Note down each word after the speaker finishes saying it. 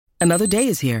Another day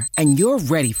is here, and you're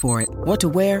ready for it. What to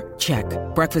wear? Check.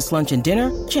 Breakfast, lunch, and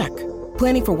dinner? Check.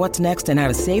 Planning for what's next and how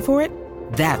to save for it?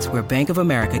 That's where Bank of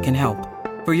America can help.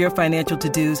 For your financial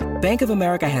to-dos, Bank of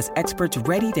America has experts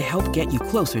ready to help get you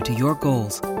closer to your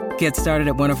goals. Get started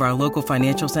at one of our local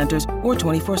financial centers or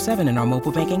 24/7 in our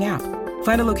mobile banking app.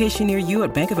 Find a location near you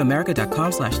at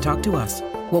bankofamerica.com/talktous.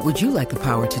 What would you like the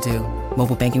power to do?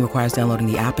 Mobile banking requires downloading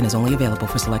the app and is only available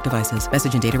for select devices.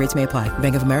 Message and data rates may apply.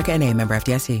 Bank of America N.A., member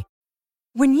FDIC.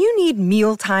 When you need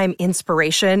mealtime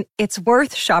inspiration, it's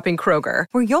worth shopping Kroger,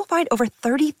 where you'll find over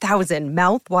 30,000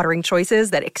 mouth-watering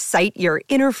choices that excite your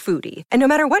inner foodie. And no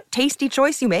matter what tasty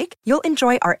choice you make, you'll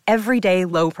enjoy our everyday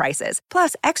low prices,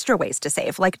 plus extra ways to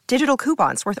save, like digital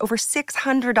coupons worth over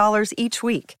 $600 each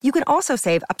week. You can also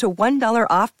save up to $1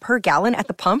 off per gallon at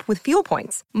the pump with fuel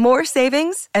points. More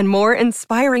savings and more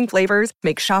inspiring flavors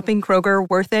make shopping Kroger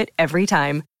worth it every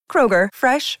time. Kroger,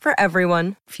 fresh for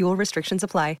everyone. Fuel restrictions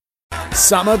apply.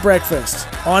 Summer Breakfast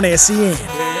on SEN.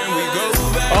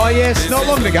 Oh, yes, not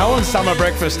long to go on Summer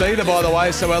Breakfast either, by the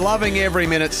way, so we're loving every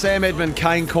minute. Sam,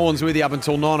 Kane Corns with you up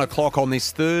until 9 o'clock on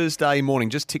this Thursday morning,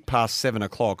 just tick past 7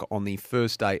 o'clock on the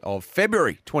first day of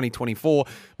February 2024.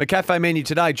 The cafe menu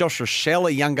today, Josh Rochelle,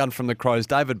 young gun from the Crows,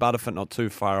 David Butterfoot not too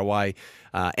far away.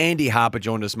 Andy Harper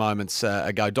joined us moments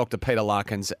ago, Dr. Peter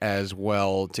Larkins as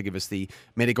well, to give us the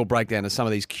medical breakdown of some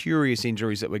of these curious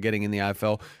injuries that we're getting in the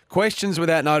AFL. Questions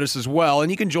without notice as well,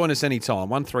 and you can join us anytime,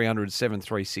 1300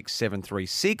 736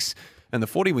 736. And the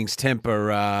 40 Wings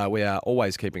temper, we are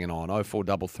always keeping an eye on,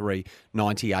 0433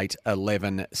 98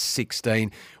 11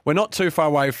 16. We're not too far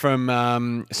away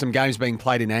from some games being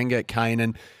played in anger, Kane,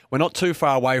 and we're not too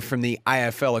far away from the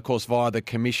AFL, of course, via the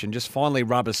Commission, just finally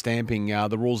rubber stamping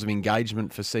the rules of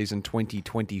engagement for season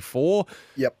 2024.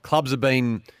 Yep. Clubs have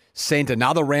been sent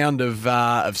another round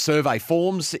of survey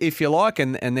forms, if you like,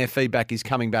 and their feedback is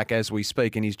coming back as we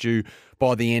speak and is due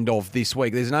by the end of this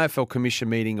week. There's an AFL Commission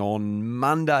meeting on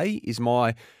Monday, is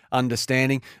my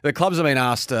understanding. The clubs have been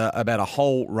asked about a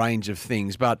whole range of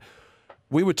things, but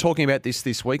we were talking about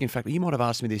this week. In fact, you might have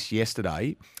asked me this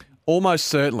yesterday. Almost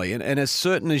certainly, and as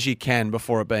certain as you can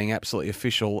before it being absolutely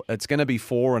official, it's going to be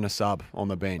 4 and a sub on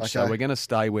the bench. Okay. So we're going to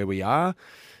stay where we are.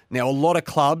 Now, a lot of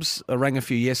clubs, I rang a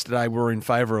few yesterday, were in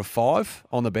favour of 5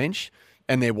 on the bench,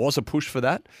 and there was a push for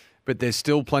that. But there's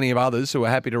still plenty of others who are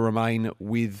happy to remain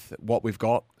with what we've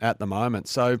got at the moment.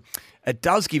 So it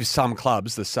does give some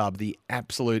clubs, the sub, the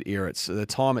absolute irrits. The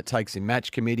time it takes in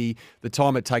match committee, the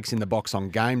time it takes in the box on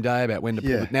game day about when to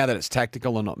pull it, now that it's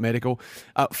tactical and not medical.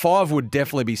 5 would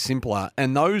definitely be simpler.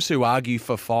 And those who argue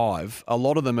for 5, a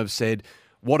lot of them have said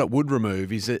what it would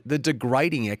remove is the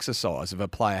degrading exercise of a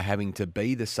player having to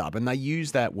be the sub. And they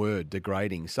use that word,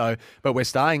 degrading. So, but we're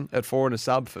staying at 4 and a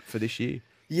sub for this year.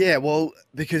 Yeah, well,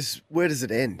 because where does it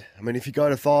end? I mean, if you go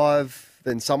to 5,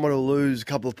 then someone will lose a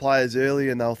couple of players early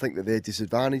and they'll think that they're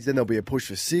disadvantaged. Then there'll be a push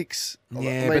for 6.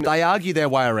 Yeah, but they argue their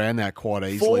way around that quite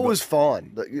easily. 4 was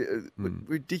fine.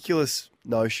 Ridiculous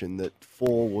notion that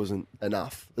 4 wasn't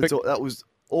enough. That was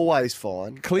always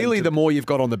fine. Clearly, the more you've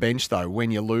got on the bench, though,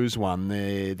 when you lose one,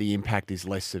 the impact is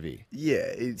less severe. Yeah,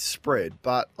 it's spread.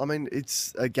 But, I mean,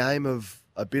 it's a game of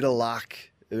a bit of luck.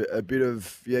 A bit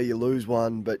of, you lose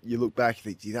one, but you look back and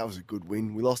think, gee, that was a good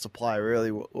win. We lost a player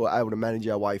early. We were able to manage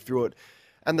our way through it.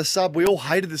 And the sub, we all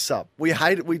hated the sub. We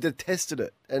detested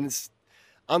it. And it's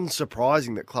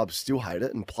unsurprising that clubs still hate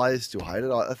it and players still hate it.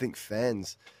 I think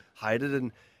fans hate it.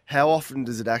 And how often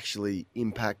does it actually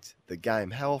impact the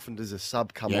game? How often does a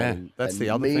sub come on that's and the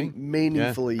other thing.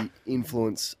 meaningfully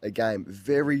influence a game?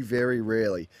 Very, very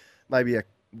rarely. Maybe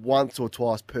once or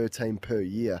twice per team per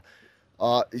year.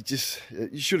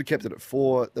 You should have kept it at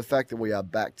 4. The fact that we are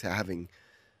back to having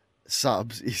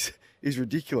subs is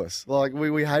ridiculous. Like,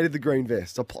 we hated the green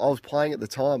vest. I was playing at the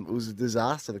time. It was a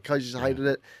disaster. The coaches hated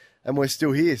it, and we're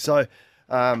still here. So,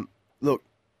 look,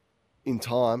 in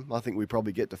time, I think we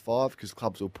probably get to 5 because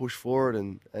clubs will push for it.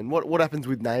 And what happens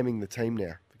with naming the team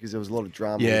now? Because there was a lot of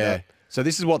drama with that. So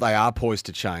this is what they are poised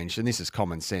to change, and this is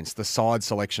common sense. The side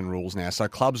selection rules now. So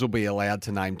clubs will be allowed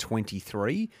to name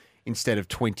 23 instead of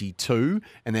 22,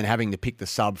 and then having to pick the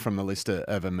sub from the list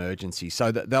of emergencies.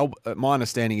 So my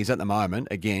understanding is at the moment,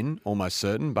 again, almost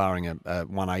certain, barring a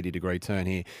 180-degree turn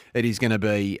here, it is going to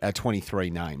be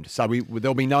 23 named. So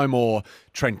there'll be no more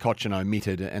Trent Cotchin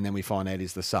omitted, and then we find out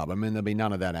is the sub. I mean, there'll be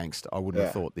none of that angst, I wouldn't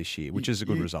have thought, this year, which is a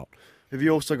good result. Have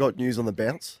you also got news on the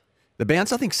bounce? The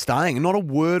bounce, I think, staying. Not a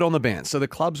word on the bounce. So the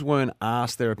clubs weren't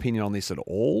asked their opinion on this at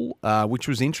all, which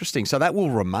was interesting. So that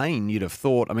will remain, you'd have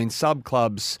thought. I mean, sub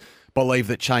clubs believe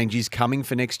that change is coming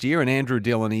for next year, and Andrew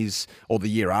Dillon or the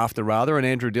year after rather, and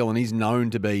Andrew Dillon is known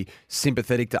to be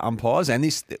sympathetic to umpires, and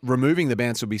this removing the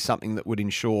bounce would be something that would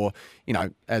ensure,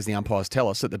 as the umpires tell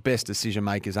us, that the best decision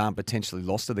makers aren't potentially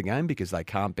lost to the game because they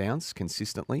can't bounce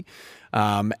consistently,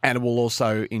 and it will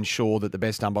also ensure that the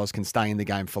best umpires can stay in the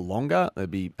game for longer. There'll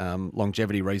be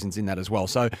longevity reasons in that as well.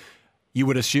 So you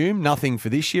would assume nothing for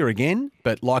this year again,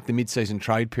 but like the mid-season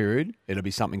trade period, it'll be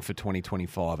something for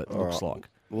 2025, it looks like.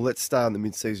 Well, let's stay on the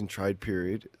mid-season trade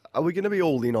period. Are we going to be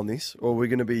all in on this, or are we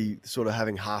going to be sort of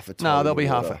having half a time?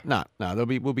 No, there'll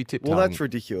be we'll be tiptoeing. Well, that's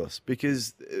ridiculous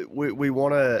because we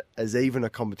want as even a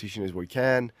competition as we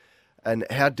can. And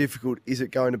how difficult is it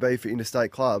going to be for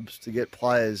interstate clubs to get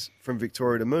players from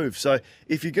Victoria to move? So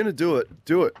if you're going to do it.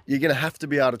 You're going to have to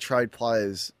be able to trade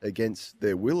players against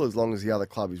their will, as long as the other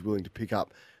club is willing to pick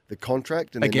up the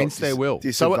contract and against their will.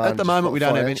 So at the moment we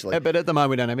don't have any. But at the moment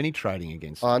we don't have any trading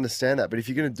against. I understand that, but if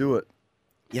you're going to do it,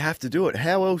 you have to do it.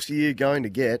 How else are you going to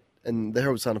get? And the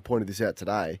Herald Sun have pointed this out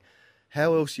today.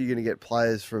 How else are you going to get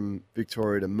players from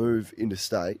Victoria to move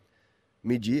interstate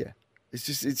mid-year?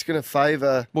 It's going to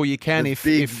favour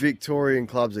big Victorian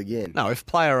clubs again. No, if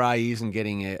player A isn't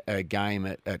getting a game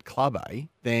at Club A,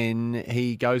 then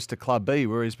he goes to Club B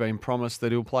where he's been promised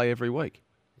that he'll play every week.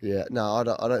 Yeah, no, I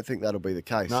don't think that'll be the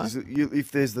case. No?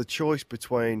 If there's the choice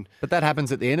between... But that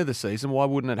happens at the end of the season. Why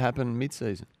wouldn't it happen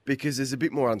mid-season? Because there's a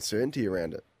bit more uncertainty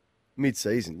around it.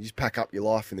 Mid-season, you just pack up your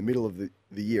life in the middle of the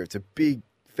year. It's a big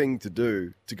thing to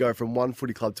do, to go from one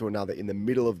footy club to another in the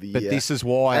middle of the year. But this is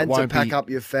why it won't be... And to pack up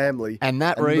your family. And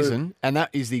that reason, and that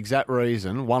is the exact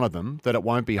reason, one of them, that it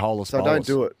won't be holeless So bowlers.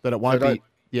 don't do it. That it won't be...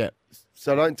 Yeah.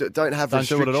 So don't have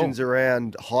restrictions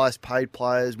around highest paid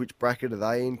players. Which bracket are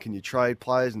they in? Can you trade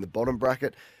players in the bottom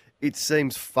bracket? It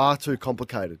seems far too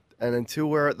complicated. And until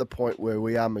we're at the point where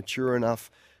we are mature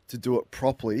enough to do it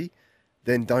properly,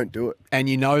 then don't do it. And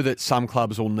you know that some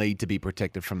clubs will need to be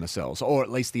protected from themselves, or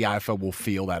at least the AFL will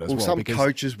feel that as well. Some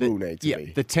coaches will need to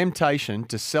be. The temptation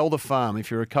to sell the farm,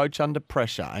 if you're a coach under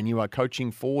pressure and you are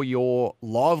coaching for your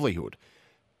livelihood,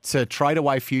 to trade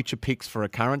away future picks for a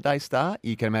current day star,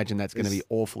 you can imagine that's going to be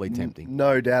awfully tempting.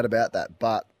 No doubt about that.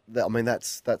 But,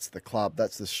 that's the club.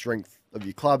 That's the strength of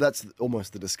your club. That's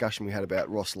almost the discussion we had about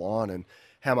Ross Lyon and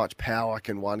how much power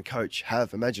can one coach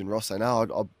have. Imagine Ross saying,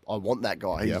 no, I want that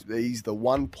guy. He's the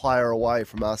one player away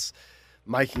from us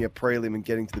making a prelim and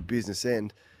getting to the business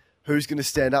end. Who's going to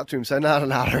stand up to him and say, no, I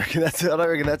don't reckon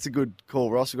that's a good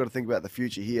call, Ross. We've got to think about the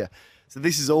future here. So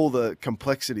this is all the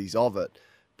complexities of it.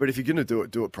 But if you're going to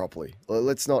do it properly.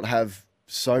 Let's not have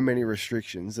so many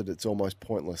restrictions that it's almost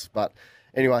pointless. But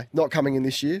anyway, not coming in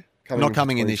this year. Not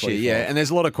coming in this year, yeah. And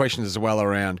there's a lot of questions as well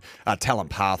around talent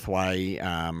pathway,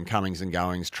 comings and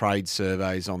goings, trade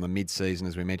surveys on the mid-season,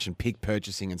 as we mentioned, pick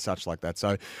purchasing and such like that.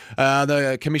 So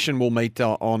the Commission will meet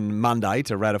on Monday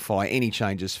to ratify any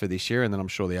changes for this year, and then I'm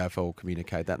sure the AFL will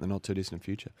communicate that in the not-too-distant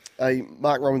future.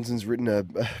 Mark Robinson's written a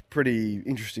pretty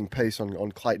interesting piece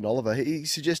on Clayton Oliver. He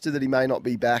suggested that he may not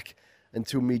be back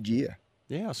until mid-year.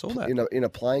 Yeah, I saw that. In a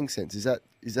playing sense. Is that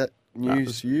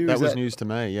news to you? That was news to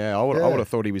me, yeah. I would have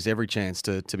thought he was every chance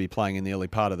to be playing in the early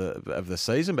part of the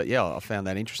season, but yeah, I found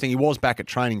that interesting. He was back at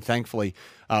training, thankfully,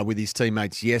 with his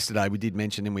teammates yesterday. We did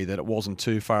mention, didn't we, that it wasn't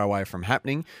too far away from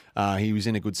happening. He was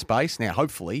in a good space. Now,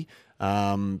 hopefully,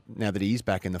 now that he is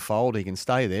back in the fold, he can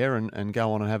stay there and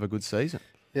go on and have a good season.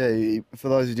 Yeah, for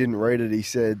those who didn't read it, he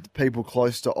said people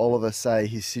close to Oliver say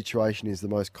his situation is the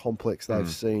most complex they've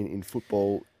seen in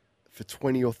football for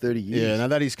 20 or 30 years. Yeah, no,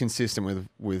 that is consistent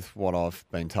with what I've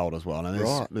been told as well. And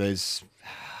there's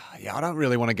I don't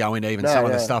really want to go into some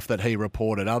of the stuff that he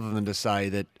reported, other than to say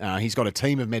that he's got a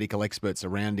team of medical experts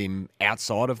around him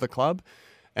outside of the club,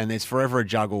 and there's forever a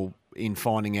juggle in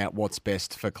finding out what's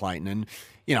best for Clayton. And,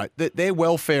 their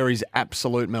welfare is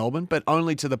absolute Melbourne, but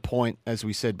only to the point, as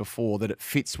we said before, that it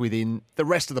fits within the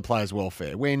rest of the players'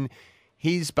 welfare. When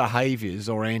his behaviours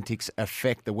or antics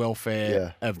affect the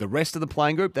welfare of the rest of the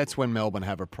playing group, that's when Melbourne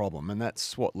have a problem. And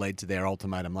that's what led to their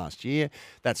ultimatum last year.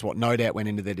 That's what no doubt went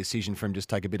into their decision for him to just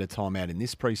take a bit of time out in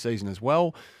this pre-season as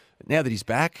well. Now that he's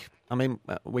back,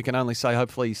 we can only say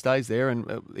hopefully he stays there,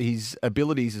 and his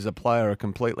abilities as a player are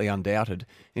completely undoubted.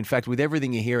 In fact, with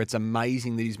everything you hear, it's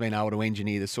amazing that he's been able to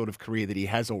engineer the sort of career that he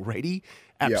has already.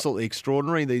 Absolutely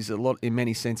extraordinary. In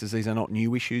many senses, these are not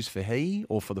new issues for he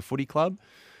or for the footy club.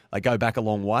 They go back a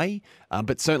long way,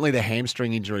 but certainly the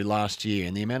hamstring injury last year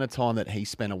and the amount of time that he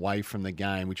spent away from the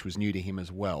game, which was new to him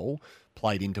as well,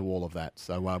 played into all of that.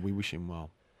 So we wish him well.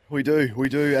 We do.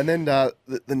 And then the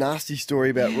nasty story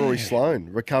about Rory Sloane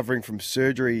recovering from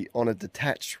surgery on a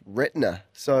detached retina.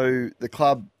 So the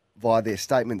club, via their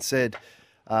statement, said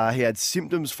He had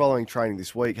symptoms following training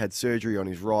this week, had surgery on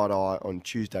his right eye on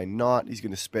Tuesday night. He's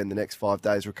going to spend the next 5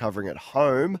 days recovering at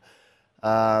home.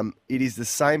 It is the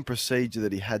same procedure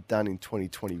that he had done in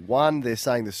 2021. They're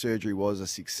saying the surgery was a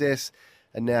success,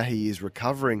 and now he is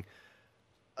recovering.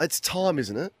 It's time,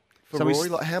 isn't it, for So Rory? he's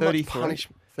Like, how 33? much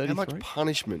punishment? How much 33?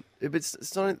 punishment? If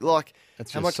it's not like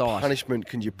That's how your much sight. punishment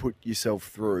can you put yourself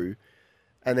through,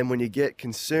 and then when you get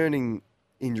concerning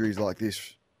injuries like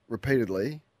this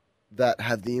repeatedly, that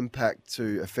have the impact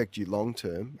to affect you long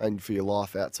term and for your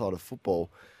life outside of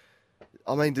football.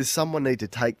 I mean, does someone need to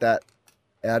take that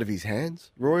out of his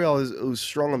hands? Rory, I was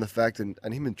strong on the fact, and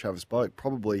him and Travis Boak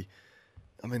probably,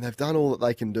 I mean, they've done all that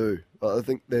they can do. I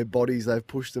think their bodies, they've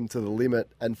pushed them to the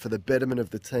limit, and for the betterment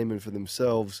of the team and for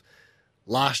themselves,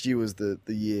 last year was the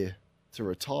year to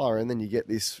retire, and then you get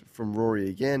this from Rory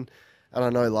again. And I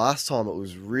know last time it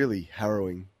was really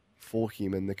harrowing for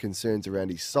him and the concerns around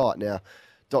his sight. Now,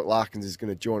 Doc Larkins is going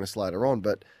to join us later on,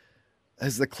 but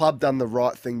has the club done the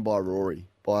right thing by Rory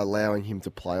by allowing him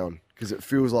to play on? Because it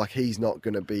feels like he's not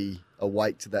going to be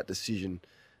awake to that decision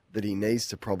that he needs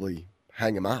to probably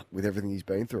hang him up with everything he's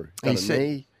been through. He's done a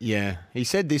knee. Yeah, he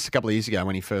said this a couple of years ago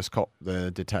when he first copped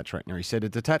the detached retina. He said a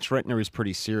detached retina is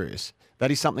pretty serious. That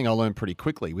is something I learned pretty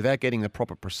quickly. Without getting the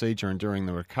proper procedure and doing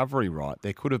the recovery right,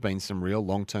 there could have been some real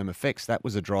long-term effects. That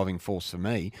was a driving force for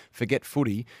me. Forget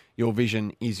footy, your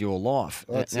vision is your life.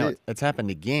 That's now, it. It's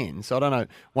happened again. So I don't know,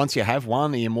 once you have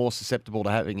one, are you more susceptible to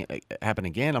having it happen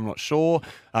again? I'm not sure.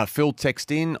 Phil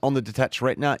texted in, on the detached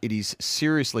retina, it is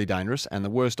seriously dangerous and the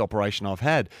worst operation I've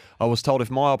had. I was told if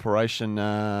my operation,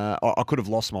 I could have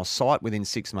lost my sight within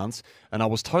 6 months, and I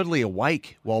was totally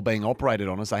awake while being operated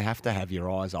on, as they have to have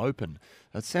your eyes open.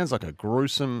 That sounds like a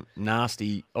gruesome,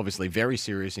 nasty, obviously very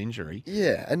serious injury.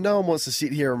 Yeah, and no one wants to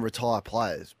sit here and retire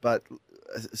players, but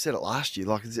I said it last year,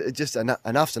 like, it's just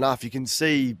enough's enough. You can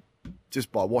see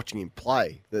just by watching him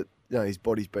play that, you know, his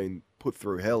body's been put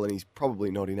through hell, and he's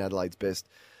probably not in Adelaide's best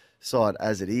side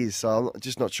as it is. So I'm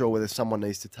just not sure whether someone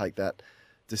needs to take that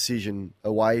decision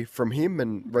away from him.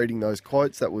 And reading those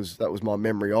quotes, that was my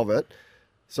memory of it.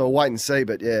 So we'll wait and see,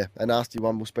 but yeah, a nasty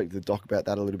one. We'll speak to the doc about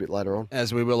that a little bit later on.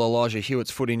 As we will Elijah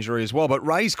Hewitt's foot injury as well. But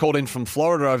Ray's called in from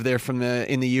Florida over there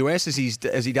in the US, as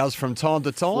he does from time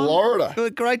to time. Florida.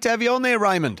 Good, great to have you on there,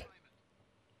 Raymond.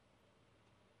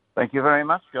 Thank you very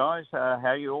much, guys. How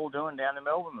are you all doing down in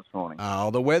Melbourne this morning? Oh,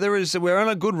 the weather we're on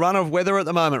a good run of weather at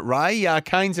the moment, Ray.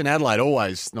 Canes in Adelaide,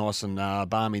 always nice and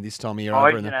balmy this time of year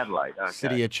over in in Adelaide. Okay.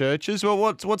 City of Churches. Well,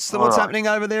 what's All right. happening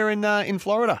over there in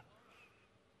Florida?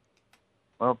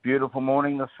 Well, beautiful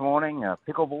morning this morning.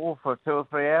 Pickleball for 2 or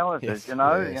 3 hours, Yes, as you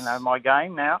know. yes. You know my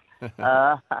game now.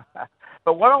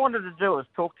 But what I wanted to do is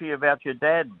talk to you about your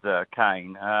dad,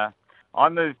 Kane. I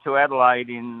moved to Adelaide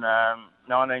in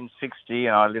 1960,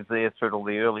 and I lived there through till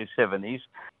the early 70s,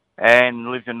 and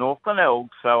lived in North Glenelg,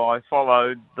 so I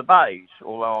followed the Bays,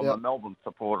 although I'm Yep. a Melbourne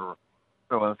supporter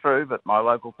through and through, but my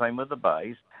local team were the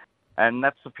Bays. And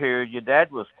that's the period your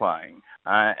dad was playing.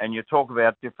 And you talk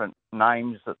about different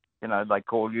names that, you know, they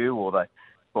call you or they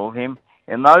call him.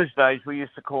 In those days, we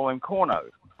used to call him Corno.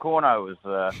 Corno was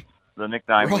the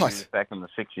nickname we Right. used back in the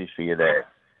 60s for your dad.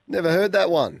 Never heard that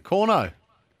one. Corno.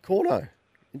 Corno.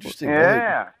 Interesting.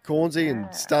 Yeah. Cornsey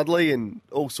and Studley and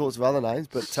all sorts of other names,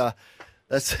 but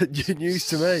that's news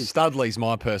to me. Studley's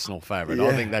my personal favourite. I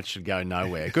Yeah. think that should go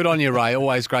nowhere. Good on you, Ray.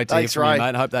 Always great to Thanks, hear from you,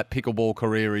 Ray. mate. Hope that pickleball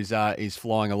career is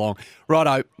flying along.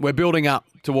 Righto, we're building up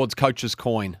towards Coach's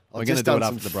Coin. We're I've going to just do it done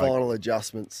after some the break. final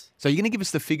adjustments. So you're going to give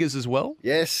us the figures as well?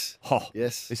 Yes. Oh,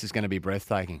 Yes. This is going to be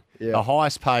breathtaking. Yeah. The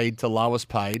highest paid to lowest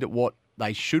paid, what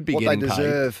they should be What they getting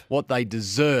deserve. paid, what they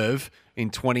deserve in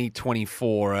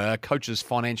 2024. Coach's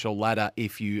financial ladder,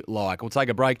 if you like. We'll take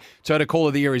a break. Toyota Call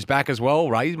of the Year is back as well.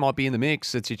 Ray might be in the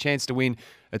mix. It's your chance to win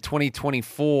a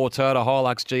 2024 Toyota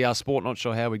Hilux GR Sport. Not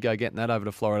sure how we go getting that over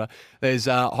to Florida. There's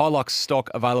Hilux stock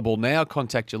available now.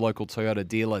 Contact your local Toyota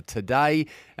dealer today.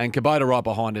 And Kubota right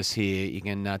behind us here. You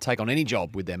can take on any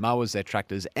job with their mowers, their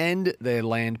tractors, and their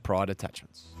land pride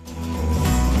attachments.